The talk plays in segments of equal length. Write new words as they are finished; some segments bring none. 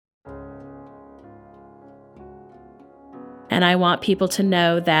And I want people to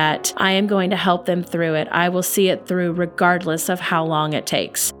know that I am going to help them through it. I will see it through regardless of how long it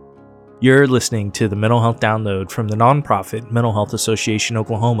takes. You're listening to the Mental Health Download from the nonprofit Mental Health Association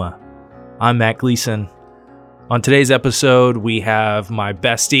Oklahoma. I'm Matt Gleason. On today's episode, we have my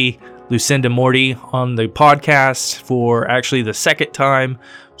bestie, Lucinda Morty, on the podcast for actually the second time.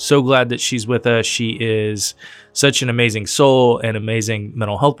 So glad that she's with us. She is such an amazing soul, an amazing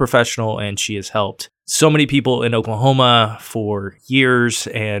mental health professional, and she has helped so many people in Oklahoma for years.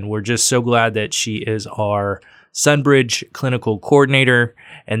 And we're just so glad that she is our Sunbridge clinical coordinator.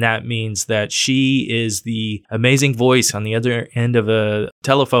 And that means that she is the amazing voice on the other end of a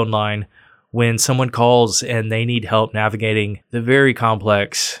telephone line when someone calls and they need help navigating the very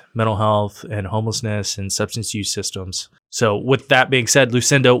complex mental health and homelessness and substance use systems. So with that being said,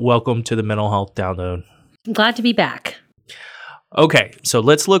 Lucinda, welcome to the Mental Health Download. I'm glad to be back. Okay, so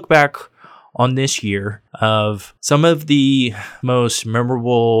let's look back on this year of some of the most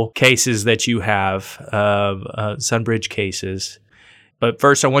memorable cases that you have, Sunbridge cases. But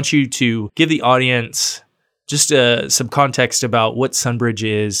first, I want you to give the audience just some context about what Sunbridge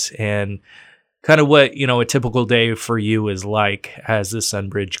is and kind of what, a typical day for you is like as the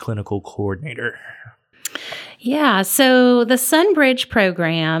Sunbridge clinical coordinator. Yeah, so the Sunbridge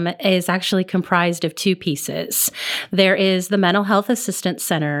program is actually comprised of two pieces. There is the Mental Health Assistance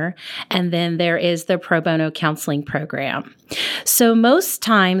Center, and then there is the Pro Bono Counseling Program. So most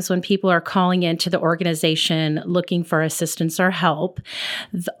times when people are calling into the organization looking for assistance or help,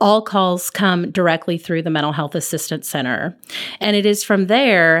 all calls come directly through the Mental Health Assistance Center. And it is from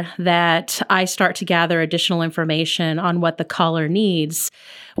there that I start to gather additional information on what the caller needs,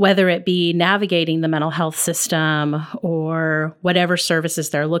 whether it be navigating the mental health system or whatever services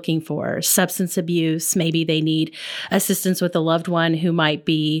they're looking for. Substance abuse, maybe they need assistance with a loved one who might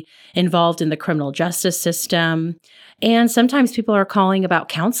be involved in the criminal justice system. And sometimes people are calling about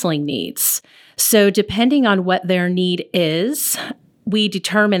counseling needs. So depending on what their need is, we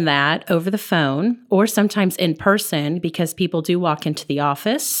determine that over the phone or sometimes in person because people do walk into the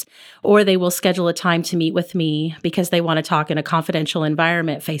office, or they will schedule a time to meet with me because they want to talk in a confidential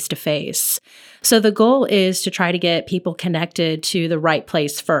environment face to face. So the goal is to try to get people connected to the right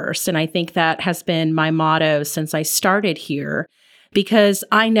place first. And I think that has been my motto since I started here, because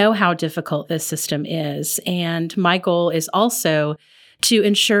I know how difficult this system is. And my goal is also to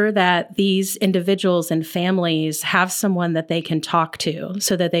ensure that these individuals and families have someone that they can talk to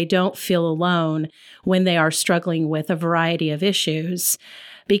so that they don't feel alone when they are struggling with a variety of issues,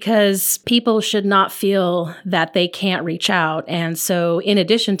 because people should not feel that they can't reach out. And so in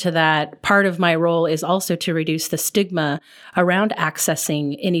addition to that, part of my role is also to reduce the stigma around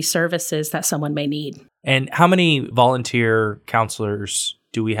accessing any services that someone may need. And how many volunteer counselors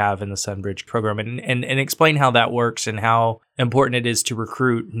do we have in the Sunbridge program? And explain how that works and how important it is to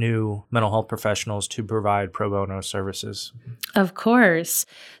recruit new mental health professionals to provide pro bono services. Of course.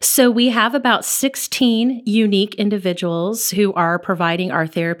 So we have about 16 unique individuals who are providing our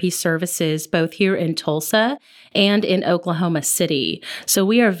therapy services both here in Tulsa and in Oklahoma City. So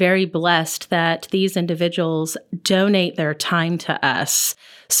we are very blessed that these individuals donate their time to us.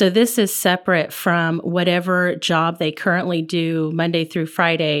 So this is separate from whatever job they currently do Monday through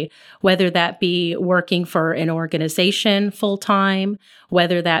Friday, whether that be working for an organization full-time,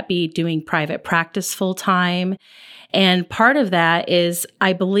 whether that be doing private practice full-time. And part of that is,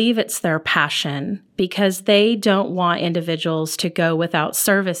 I believe it's their passion, because they don't want individuals to go without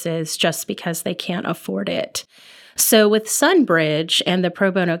services just because they can't afford it. So with Sunbridge and the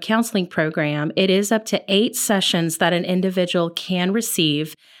Pro Bono Counseling Program, it is up to 8 sessions that an individual can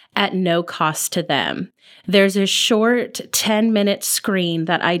receive at no cost to them. There's a short 10-minute screen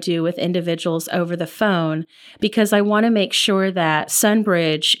that I do with individuals over the phone because I want to make sure that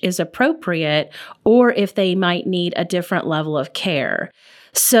Sunbridge is appropriate or if they might need a different level of care.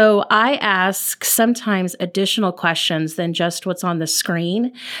 So I ask sometimes additional questions than just what's on the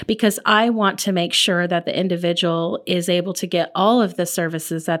screen because I want to make sure that the individual is able to get all of the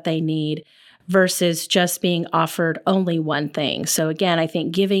services that they need versus just being offered only one thing. So again, I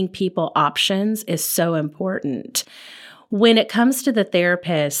think giving people options is so important. When it comes to the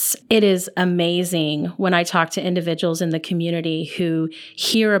therapists, it is amazing when I talk to individuals in the community who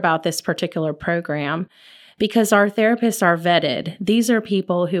hear about this particular program, because our therapists are vetted. These are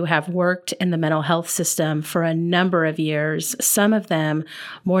people who have worked in the mental health system for a number of years, some of them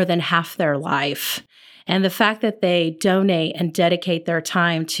more than half their life. And the fact that they donate and dedicate their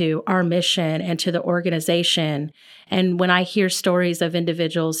time to our mission and to the organization. And when I hear stories of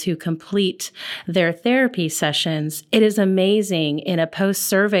individuals who complete their therapy sessions, it is amazing in a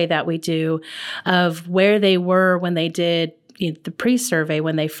post-survey that we do of where they were when they did the pre-survey,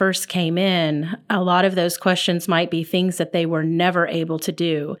 when they first came in, a lot of those questions might be things that they were never able to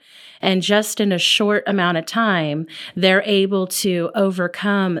do. And just in a short amount of time, they're able to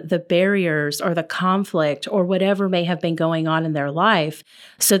overcome the barriers or the conflict or whatever may have been going on in their life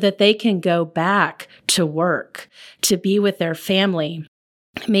so that they can go back to work, to be with their family.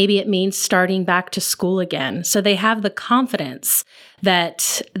 Maybe it means starting back to school again. So they have the confidence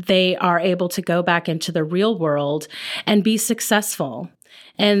that they are able to go back into the real world and be successful.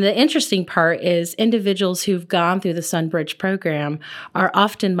 And the interesting part is individuals who've gone through the Sunbridge program are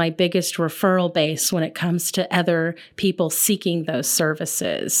often my biggest referral base when it comes to other people seeking those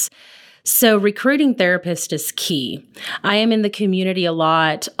services. So recruiting therapists is key. I am in the community a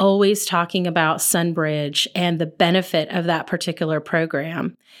lot, always talking about Sunbridge and the benefit of that particular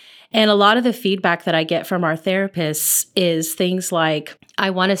program. And a lot of the feedback that I get from our therapists is things like, I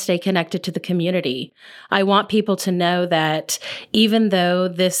want to stay connected to the community. I want people to know that even though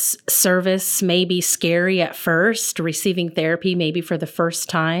this service may be scary at first, receiving therapy maybe for the first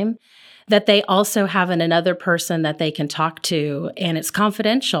time, that they also have another person that they can talk to, and it's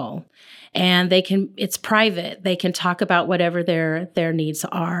confidential. And it's private. They can talk about whatever their needs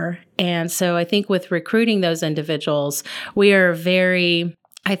are. And so I think with recruiting those individuals, we are very,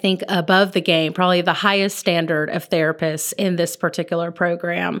 I think, above the game, probably the highest standard of therapists in this particular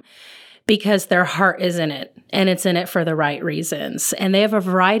program, because their heart is in it, and it's in it for the right reasons. And they have a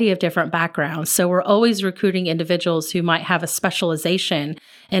variety of different backgrounds. So we're always recruiting individuals who might have a specialization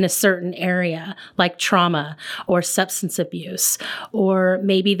in a certain area, like trauma or substance abuse, or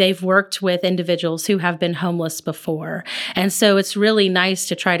maybe they've worked with individuals who have been homeless before. And so it's really nice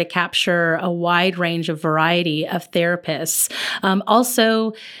to try to capture a wide range of variety of therapists.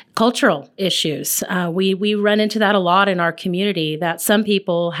 Also, cultural issues. We run into that a lot in our community, that some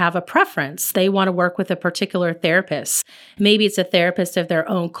people have a preference. They want to work with a particular therapist. Maybe it's a therapist of their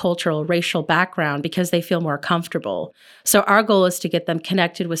own cultural, racial background because they feel more comfortable. So our goal is to get them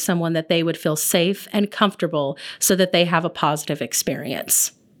connected with someone that they would feel safe and comfortable so that they have a positive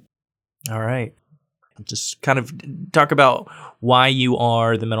experience. All right. Just kind of talk about why you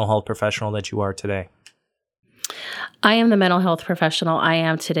are the mental health professional that you are today. I am the mental health professional I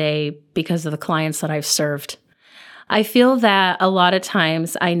am today because of the clients that I've served. I feel that a lot of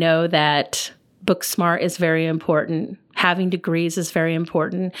times I know that book smart is very important. Having degrees is very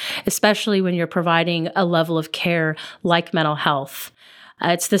important, especially when you're providing a level of care like mental health.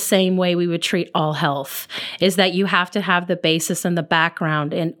 It's the same way we would treat all health, is that you have to have the basis and the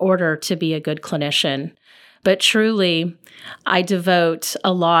background in order to be a good clinician. But truly, I devote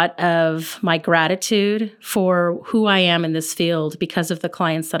a lot of my gratitude for who I am in this field because of the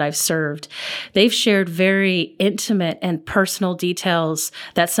clients that I've served. They've shared very intimate and personal details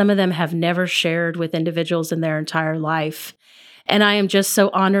that some of them have never shared with individuals in their entire life. And I am just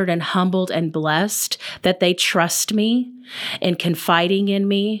so honored and humbled and blessed that they trust me in confiding in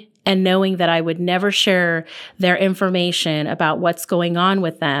me and knowing that I would never share their information about what's going on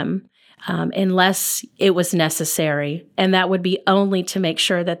with them unless it was necessary. And that would be only to make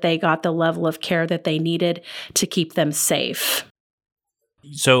sure that they got the level of care that they needed to keep them safe.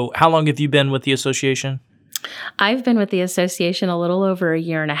 So how long have you been with the association? I've been with the association a little over 1.5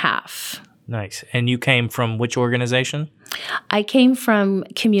 years. Nice. And you came from which organization? I came from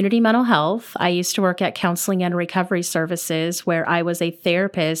community mental health. I used to work at Counseling and Recovery Services, where I was a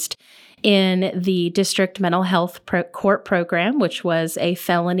therapist in the district mental health court program, which was a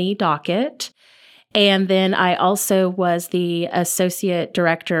felony docket. And then I also was the associate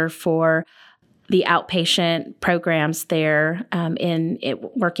director for the outpatient programs there in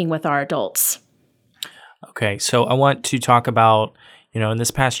working with our adults. Okay, so I want to talk about, in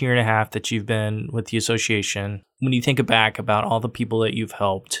this past 1.5 years that you've been with the association, when you think back about all the people that you've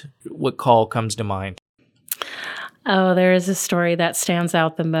helped, what call comes to mind? Oh, there is a story that stands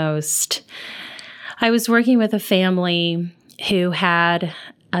out the most. I was working with a family who had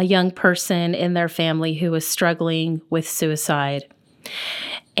a young person in their family who was struggling with suicide.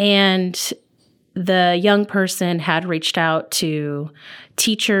 And the young person had reached out to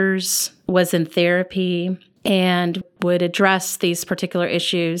teachers, was in therapy, and would address these particular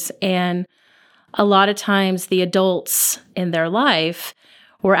issues. And a lot of times the adults in their life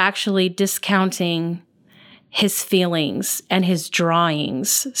were actually discounting his feelings and his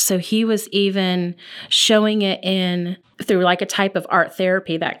drawings. So he was even showing it through like a type of art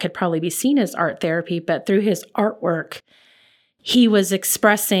therapy that could probably be seen as art therapy, but through his artwork, he was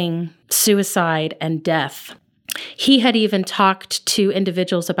expressing suicide and death. He had even talked to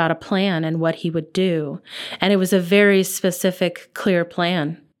individuals about a plan and what he would do. And it was a very specific, clear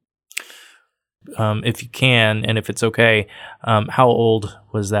plan. if you can, and if it's okay, how old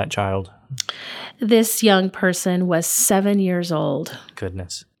was that child? This young person was 7 years old.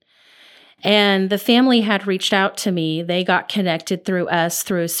 Goodness. And the family had reached out to me. They got connected through us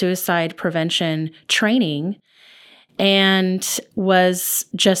through suicide prevention training and was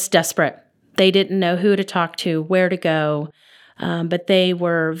just desperate. They didn't know who to talk to, where to go, but they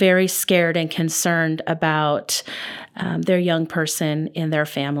were very scared and concerned about their young person in their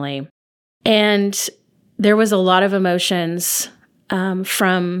family. And there was a lot of emotions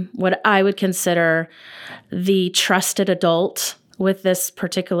from what I would consider the trusted adult with this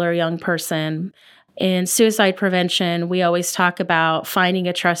particular young person. In suicide prevention, we always talk about finding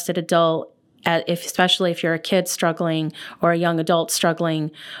a trusted adult, especially if you're a kid struggling or a young adult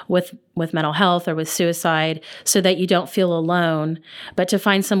struggling with mental health or with suicide, so that you don't feel alone, but to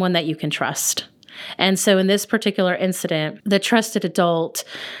find someone that you can trust. And so in this particular incident, the trusted adult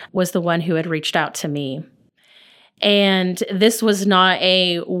was the one who had reached out to me. And this was not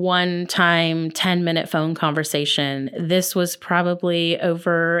a one-time 10-minute phone conversation. This was probably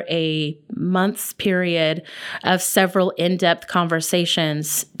over a month's period of several in-depth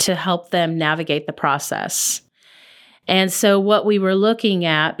conversations to help them navigate the process. And so what we were looking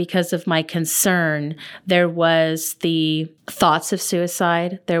at, because of my concern, there was the thoughts of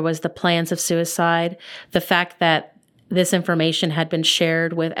suicide, there was the plans of suicide, the fact that this information had been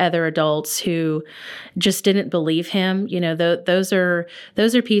shared with other adults who just didn't believe him. You know, those are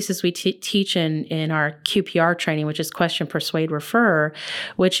pieces we teach in our QPR training, which is question, persuade, refer,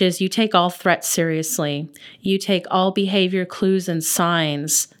 which is you take all threats seriously. You take all behavior clues and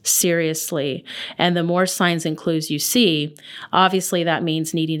signs seriously. And the more signs and clues you see, obviously that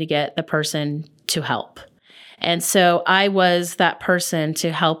means needing to get the person to help. And so I was that person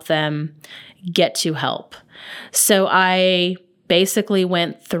to help them get to help. So I basically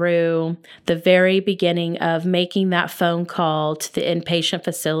went through the very beginning of making that phone call to the inpatient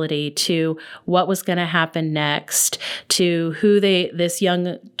facility, to what was going to happen next, to who this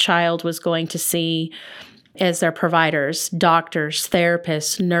young child was going to see as their providers, doctors,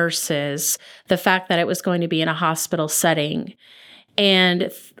 therapists, nurses, the fact that it was going to be in a hospital setting.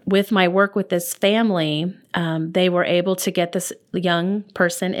 And with my work with this family, they were able to get this young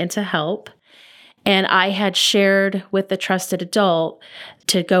person into help. And I had shared with the trusted adult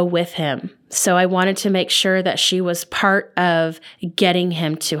to go with him. So I wanted to make sure that she was part of getting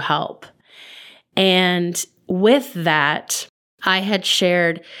him to help. And with that, I had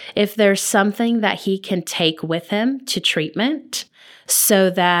shared if there's something that he can take with him to treatment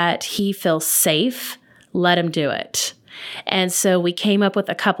so that he feels safe, let him do it. And so we came up with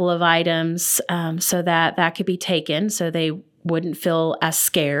a couple of items so that could be taken so they wouldn't feel as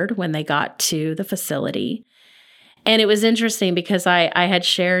scared when they got to the facility. And it was interesting because I had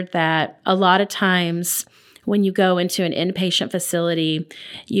shared that a lot of times when you go into an inpatient facility,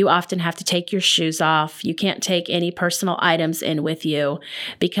 you often have to take your shoes off. You can't take any personal items in with you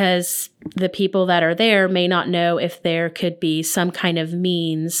because the people that are there may not know if there could be some kind of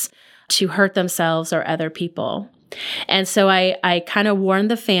means to hurt themselves or other people. And so I kind of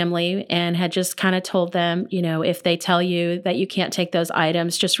warned the family and had just kind of told them, you know, if they tell you that you can't take those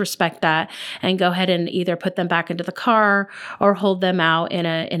items, just respect that and go ahead and either put them back into the car or hold them out in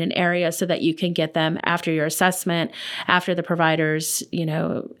an area so that you can get them after your assessment, after the providers, you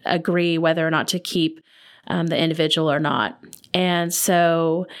know, agree whether or not to keep the individual or not. And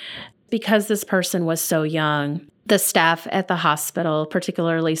so because this person was so young, the staff at the hospital,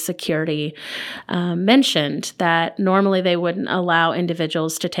 particularly security, mentioned that normally they wouldn't allow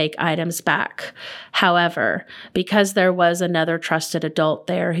individuals to take items back. However, because there was another trusted adult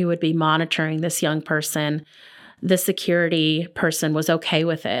there who would be monitoring this young person, the security person was okay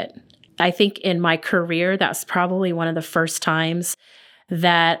with it. I think in my career, that's probably one of the first times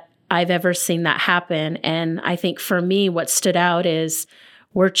that I've ever seen that happen. And I think for me, what stood out is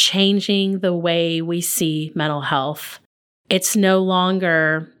we're changing the way we see mental health. It's no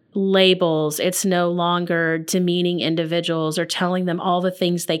longer labels. It's no longer demeaning individuals or telling them all the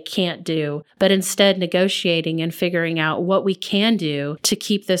things they can't do, but instead negotiating and figuring out what we can do to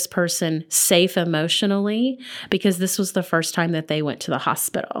keep this person safe emotionally, because this was the first time that they went to the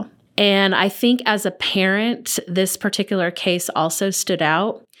hospital. And I think as a parent, this particular case also stood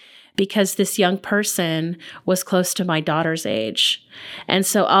out because this young person was close to my daughter's age. And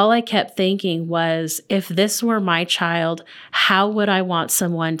so all I kept thinking was, if this were my child, how would I want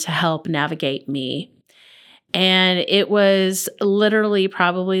someone to help navigate me? And it was literally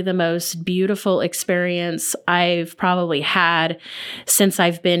probably the most beautiful experience I've probably had since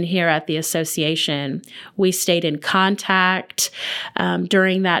I've been here at the association. We stayed in contact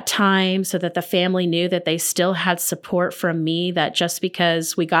during that time so that the family knew that they still had support from me, that just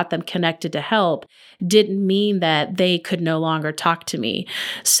because we got them connected to help didn't mean that they could no longer talk to me.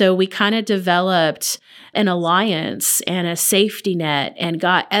 So we kind of developed an alliance and a safety net and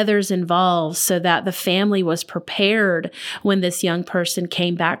got others involved so that the family was prepared when this young person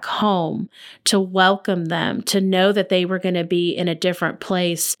came back home to welcome them, to know that they were going to be in a different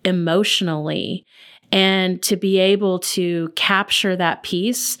place emotionally, and to be able to capture that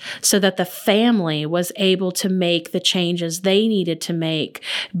piece so that the family was able to make the changes they needed to make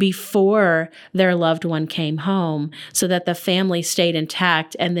before their loved one came home, so that the family stayed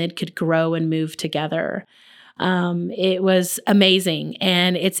intact and then could grow and move together. It was amazing.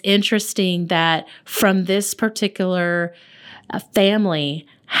 And it's interesting that from this particular family,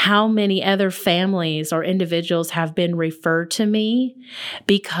 how many other families or individuals have been referred to me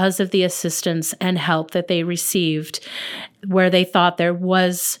because of the assistance and help that they received, where they thought there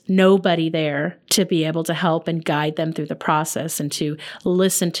was nobody there to be able to help and guide them through the process and to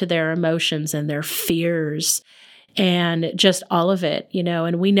listen to their emotions and their fears and just all of it,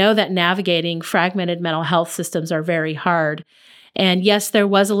 and we know that navigating fragmented mental health systems are very hard. And yes, there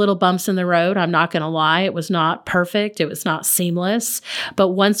was a little bumps in the road. I'm not going to lie. It was not perfect. It was not seamless. But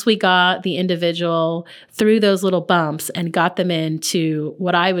once we got the individual through those little bumps and got them into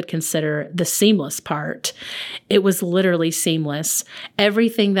what I would consider the seamless part, it was literally seamless.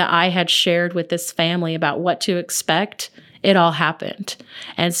 Everything that I had shared with this family about what to expect, it all happened.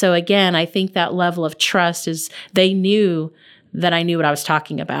 And so again, I think that level of trust is they knew that I knew what I was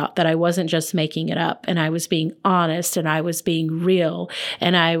talking about, that I wasn't just making it up, and I was being honest, and I was being real,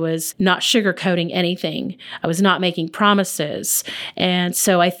 and I was not sugarcoating anything. I was not making promises. And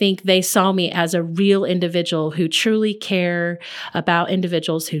so I think they saw me as a real individual who truly care about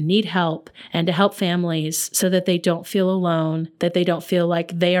individuals who need help and to help families so that they don't feel alone, that they don't feel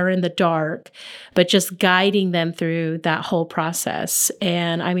like they are in the dark, but just guiding them through that whole process.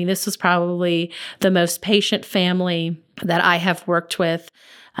 And I mean, this was probably the most patient family that I have worked with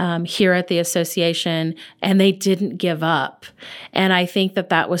here at the association, and they didn't give up. And I think that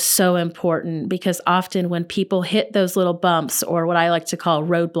that was so important, because often when people hit those little bumps, or what I like to call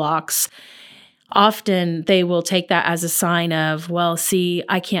roadblocks, often they will take that as a sign of, well, see,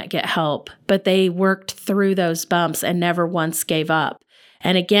 I can't get help. But they worked through those bumps and never once gave up.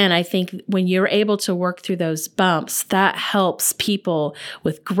 And again, I think when you're able to work through those bumps, that helps people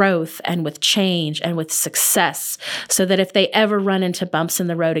with growth and with change and with success, so that if they ever run into bumps in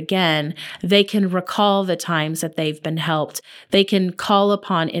the road again, they can recall the times that they've been helped. They can call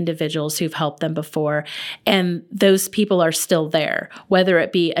upon individuals who've helped them before, and those people are still there, whether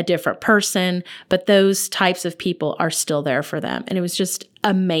it be a different person, but those types of people are still there for them. And it was just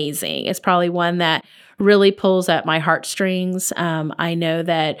amazing. It's probably one that really pulls at my heartstrings. I know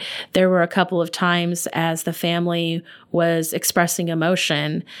that there were a couple of times as the family was expressing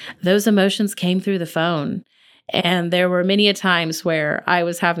emotion, those emotions came through the phone. And there were many a times where I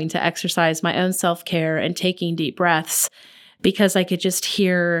was having to exercise my own self-care and taking deep breaths, because I could just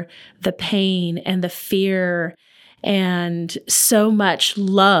hear the pain and the fear and so much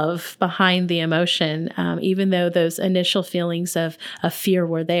love behind the emotion, even though those initial feelings of fear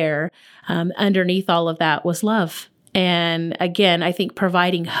were there. Underneath all of that was love. And again, I think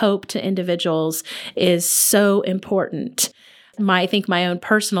providing hope to individuals is so important. I think my own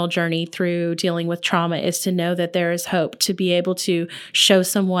personal journey through dealing with trauma is to know that there is hope, to be able to show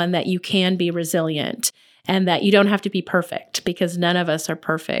someone that you can be resilient and that you don't have to be perfect, because none of us are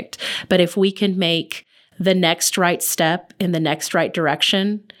perfect. But if we can make the next right step in the next right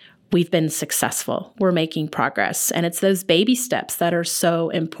direction, we've been successful. We're making progress. And it's those baby steps that are so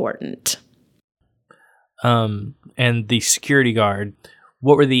important. And the security guard,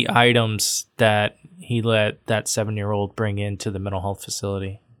 what were the items that he let that 7-year-old bring into the mental health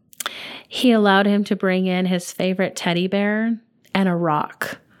facility? He allowed him to bring in his favorite teddy bear and a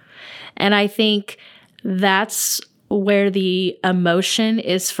rock. And I think that's where the emotion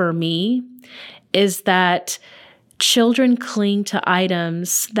is for me, is that children cling to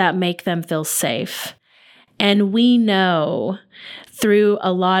items that make them feel safe. And we know through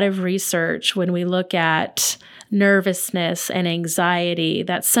a lot of research, when we look at nervousness and anxiety,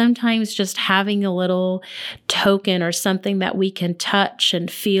 that sometimes just having a little token or something that we can touch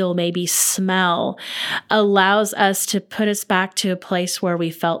and feel, maybe smell, allows us to put us back to a place where we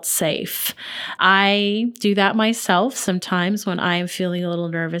felt safe. I do that myself sometimes when I am feeling a little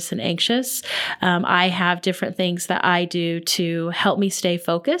nervous and anxious. I have different things that I do to help me stay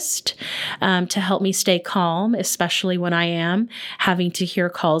focused, to help me stay calm, especially when I am having to hear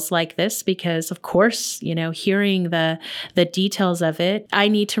calls like this, because of course, hearing the details of it, I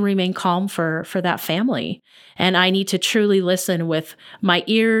need to remain calm for that family. And I need to truly listen with my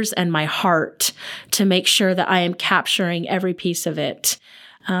ears and my heart to make sure that I am capturing every piece of it,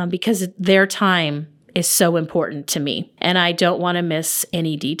 because their time is so important to me, and I don't want to miss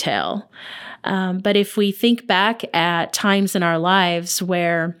any detail. But if we think back at times in our lives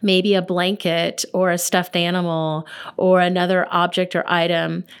where maybe a blanket or a stuffed animal or another object or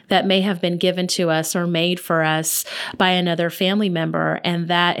item that may have been given to us or made for us by another family member, and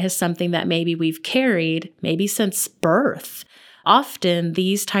that is something that maybe we've carried maybe since birth. Often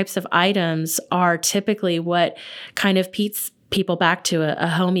these types of items are typically what kind of people back to a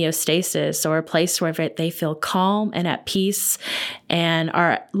homeostasis, or a place where they feel calm and at peace and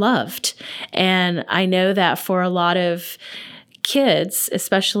are loved. And I know that for a lot of kids,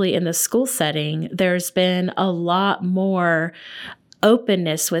 especially in the school setting, there's been a lot more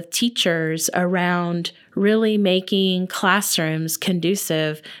openness with teachers around really making classrooms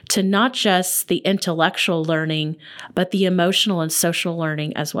conducive to not just the intellectual learning, but the emotional and social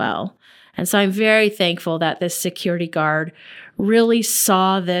learning as well. And so I'm very thankful that this security guard really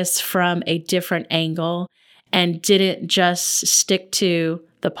saw this from a different angle and didn't just stick to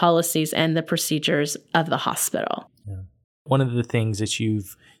the policies and the procedures of the hospital. Yeah. One of the things that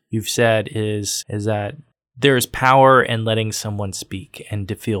you've said is that there is power in letting someone speak and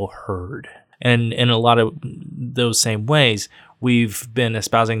to feel heard. And in a lot of those same ways, we've been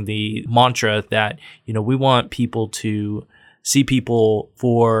espousing the mantra that, we want people to see people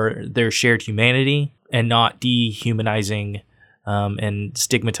for their shared humanity and not dehumanizing and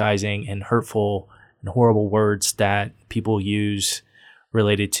stigmatizing and hurtful and horrible words that people use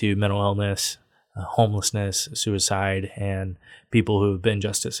related to mental illness, homelessness, suicide, and people who have been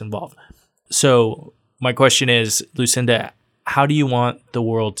justice involved. So my question is, Lucinda, how do you want the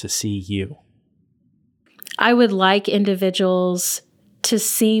world to see you? I would like individuals to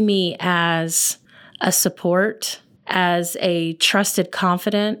see me as a support, as a trusted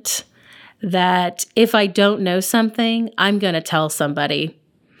confidant, that if I don't know something, I'm going to tell somebody.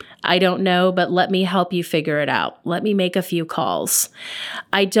 I don't know, but let me help you figure it out. Let me make a few calls.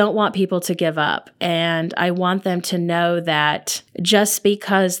 I don't want people to give up, and I want them to know that just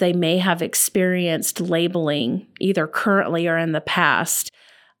because they may have experienced labeling, either currently or in the past,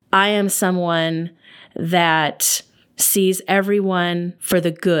 I am someone that sees everyone for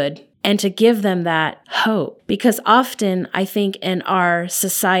the good, and to give them that hope. Because often, I think in our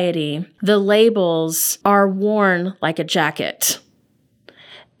society, the labels are worn like a jacket.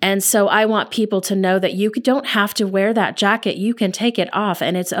 And so I want people to know that you don't have to wear that jacket. You can take it off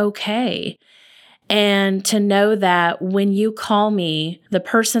and it's okay. And to know that when you call me, the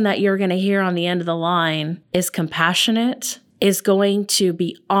person that you're going to hear on the end of the line is compassionate, is going to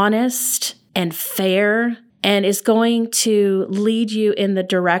be honest and fair, and is going to lead you in the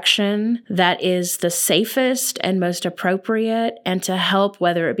direction that is the safest and most appropriate, and to help,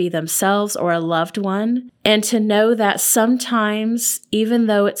 whether it be themselves or a loved one. And to know that sometimes, even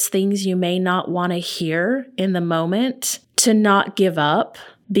though it's things you may not want to hear in the moment, to not give up,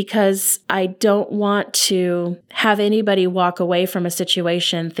 because I don't want to have anybody walk away from a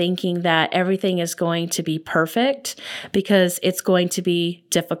situation thinking that everything is going to be perfect, because it's going to be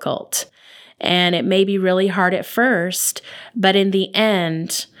difficult. And it may be really hard at first, but in the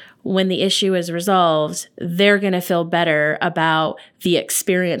end, when the issue is resolved, they're going to feel better about the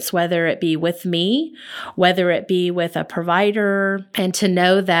experience, whether it be with me, whether it be with a provider, and to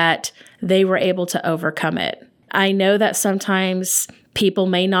know that they were able to overcome it. I know that sometimes people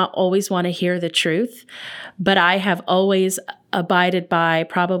may not always want to hear the truth, but I have always abided by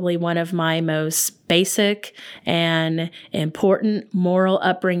probably one of my most basic and important moral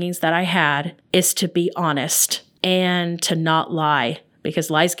upbringings that I had, is to be honest and to not lie, because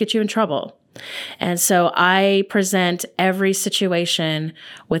lies get you in trouble. And so I present every situation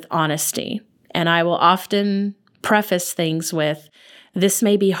with honesty, and I will often preface things with, "This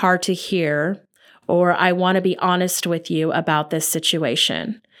may be hard to hear," or "I want to be honest with you about this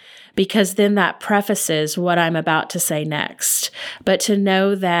situation," because then that prefaces what I'm about to say next. But to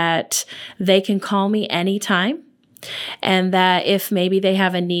know that they can call me anytime, and that if maybe they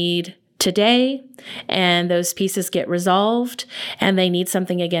have a need today, and those pieces get resolved and they need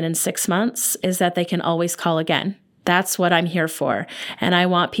something again in 6 months, is that they can always call again. That's what I'm here for. And I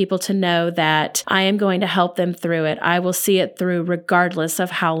want people to know that I am going to help them through it. I will see it through regardless of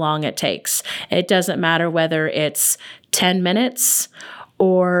how long it takes. It doesn't matter whether it's 10 minutes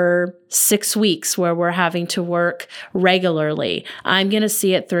or 6 weeks where we're having to work regularly. I'm going to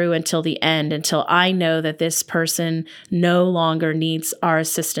see it through until the end, until I know that this person no longer needs our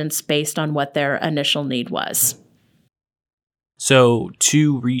assistance based on what their initial need was. So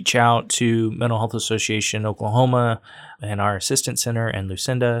to reach out to Mental Health Association Oklahoma and our assistance center and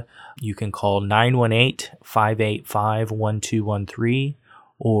Lucinda, you can call 918-585-1213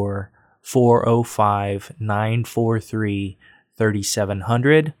 or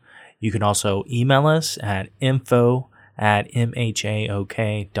 405-943-3700. You can also email us at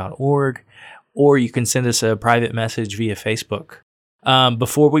info@mhaok.org, or you can send us a private message via Facebook.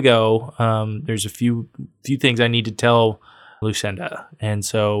 Before we go, there's a few things I need to tell Lucinda. And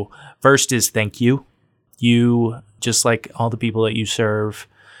so first is thank you. You, just like all the people that you serve,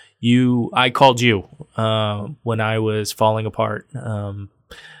 I called you when I was falling apart.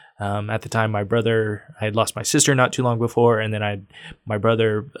 At the time, I had lost my sister not too long before, and then my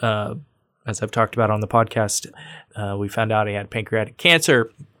brother, as I've talked about on the podcast, we found out he had pancreatic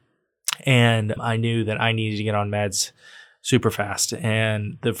cancer, and I knew that I needed to get on meds super fast.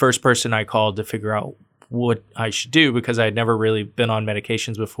 And the first person I called to figure out what I should do, because I had never really been on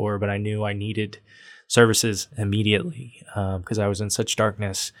medications before, but I knew I needed services immediately because I was in such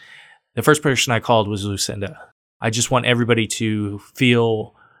darkness. The first person I called was Lucinda. I just want everybody to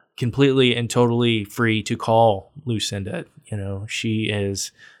feel completely and totally free to call Lucinda. She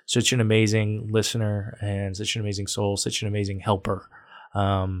is such an amazing listener and such an amazing soul, such an amazing helper.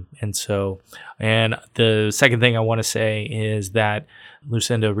 And the second thing I want to say is that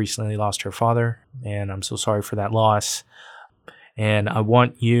Lucinda recently lost her father, and I'm so sorry for that loss. And I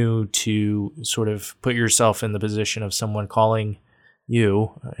want you to sort of put yourself in the position of someone calling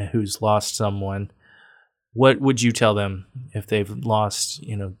you who's lost someone. What would you tell them if they've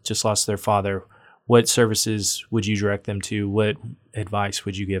just lost their father? What services would you direct them to? What advice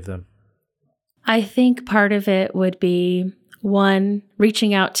would you give them? I think part of it would be, one,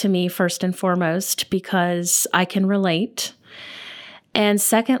 reaching out to me first and foremost, because I can relate. And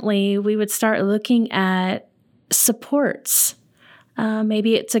secondly, we would start looking at supports.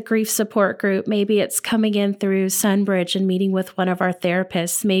 Maybe it's a grief support group. Maybe it's coming in through Sunbridge and meeting with one of our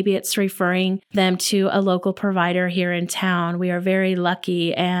therapists. Maybe it's referring them to a local provider here in town. We are very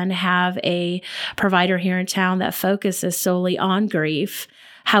lucky and have a provider here in town that focuses solely on grief.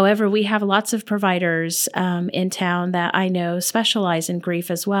 However, we have lots of providers in town that I know specialize in grief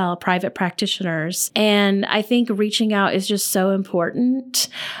as well, private practitioners. And I think reaching out is just so important.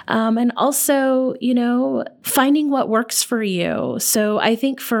 And also, finding what works for you. So I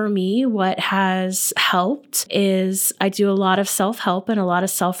think for me, what has helped is I do a lot of self-help and a lot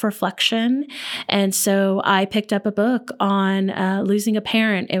of self-reflection. And so I picked up a book on losing a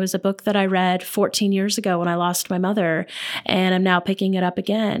parent. It was a book that I read 14 years ago when I lost my mother, and I'm now picking it up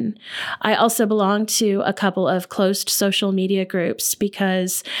again. I also belong to a couple of closed social media groups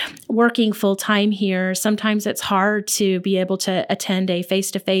because working full time here, sometimes it's hard to be able to attend a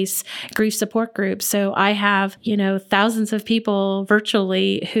face-to-face grief support group. So I have, thousands of people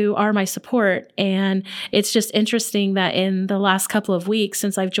virtually who are my support. And it's just interesting that in the last couple of weeks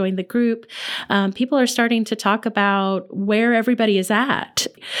since I've joined the group, people are starting to talk about where everybody is at,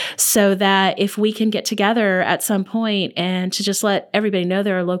 so that if we can get together at some point and to just let everybody know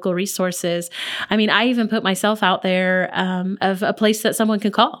there are local resources. I mean, I even put myself out there of a place that someone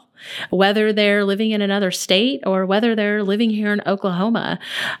can call, whether they're living in another state or whether they're living here in Oklahoma.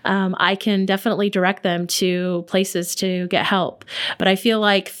 I can definitely direct them to places to get help. But I feel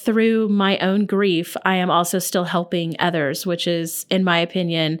like through my own grief, I am also still helping others, which is, in my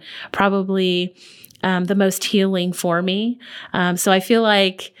opinion, probably the most healing for me. So I feel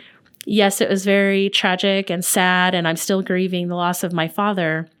like, yes, it was very tragic and sad, and I'm still grieving the loss of my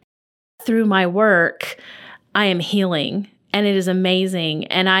father. Through my work, I am healing, and it is amazing.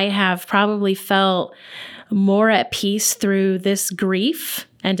 And I have probably felt more at peace through this grief,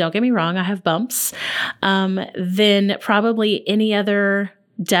 and don't get me wrong, I have bumps, than probably any other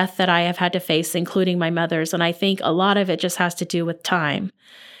death that I have had to face, including my mother's. And I think a lot of it just has to do with time.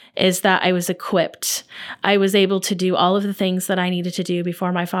 Is that I was equipped. I was able to do all of the things that I needed to do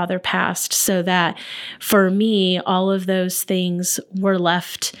before my father passed, so that for me, all of those things were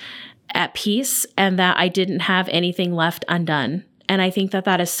left at peace and that I didn't have anything left undone. And I think that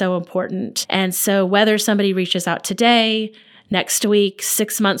that is so important. And so whether somebody reaches out today, next week,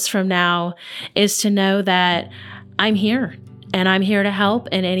 6 months from now, is to know that I'm here. And I'm here to help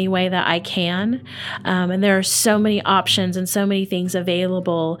in any way that I can. And there are so many options and so many things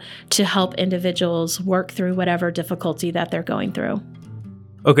available to help individuals work through whatever difficulty that they're going through.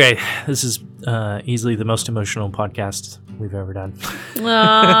 Okay, this is easily the most emotional podcast we've ever done.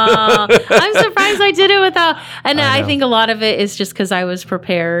 I'm surprised I did it without. And I think a lot of it is just because I was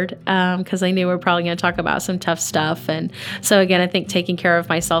prepared, because I knew we were probably going to talk about some tough stuff. And so again, I think taking care of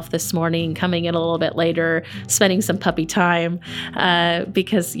myself this morning, coming in a little bit later, spending some puppy time,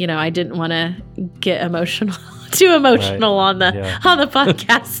 because I didn't want to get emotional, too emotional on the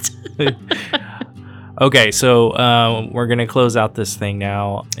podcast. Okay, so we're going to close out this thing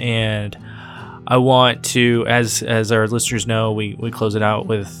now, and I want to, as our listeners know, we close it out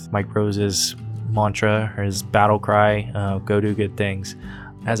with Mike Rose's mantra, or his battle cry, go do good things.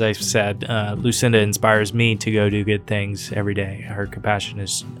 As I said, Lucinda inspires me to go do good things every day. Her compassion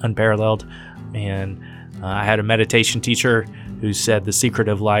is unparalleled, and I had a meditation teacher who said the secret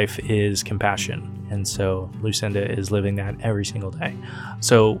of life is compassion. And so Lucinda is living that every single day.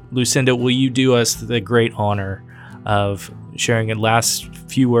 So Lucinda, will you do us the great honor of sharing the last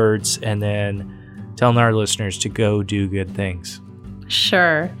few words and then telling our listeners to go do good things?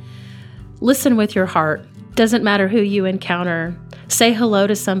 Sure. Listen with your heart. Doesn't matter who you encounter. Say hello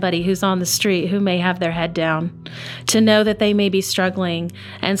to somebody who's on the street who may have their head down. To know that they may be struggling,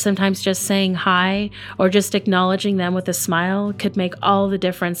 and sometimes just saying hi or just acknowledging them with a smile could make all the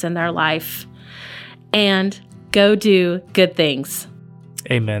difference in their life. And go do good things.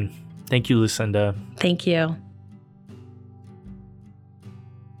 Amen. Thank you, Lucinda. Thank you.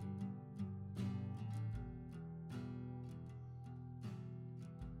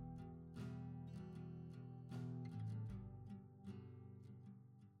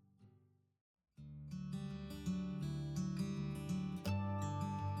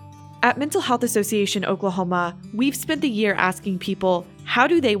 At Mental Health Association Oklahoma, we've spent the year asking people, how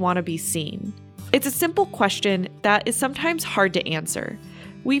do they want to be seen? It's a simple question that is sometimes hard to answer.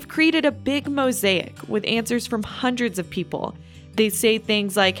 We've created a big mosaic with answers from hundreds of people. They say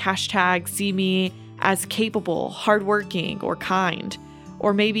things like hashtag see me as capable, hardworking, or kind.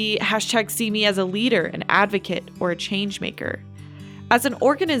 Or maybe hashtag see me as a leader, an advocate, or a change maker. As an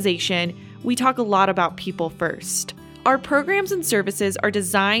organization, we talk a lot about people first. Our programs and services are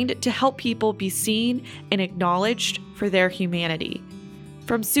designed to help people be seen and acknowledged for their humanity.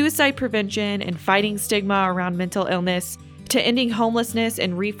 From suicide prevention and fighting stigma around mental illness to ending homelessness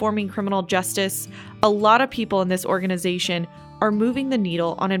and reforming criminal justice, a lot of people in this organization are moving the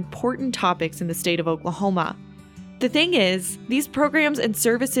needle on important topics in the state of Oklahoma. The thing is, these programs and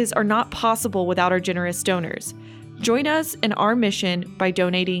services are not possible without our generous donors. Join us in our mission by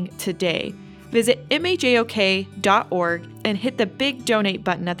donating today. Visit mhaok.org and hit the big donate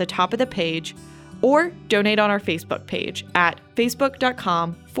button at the top of the page, or donate on our Facebook page at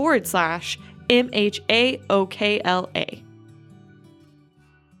facebook.com/MHAOKLA.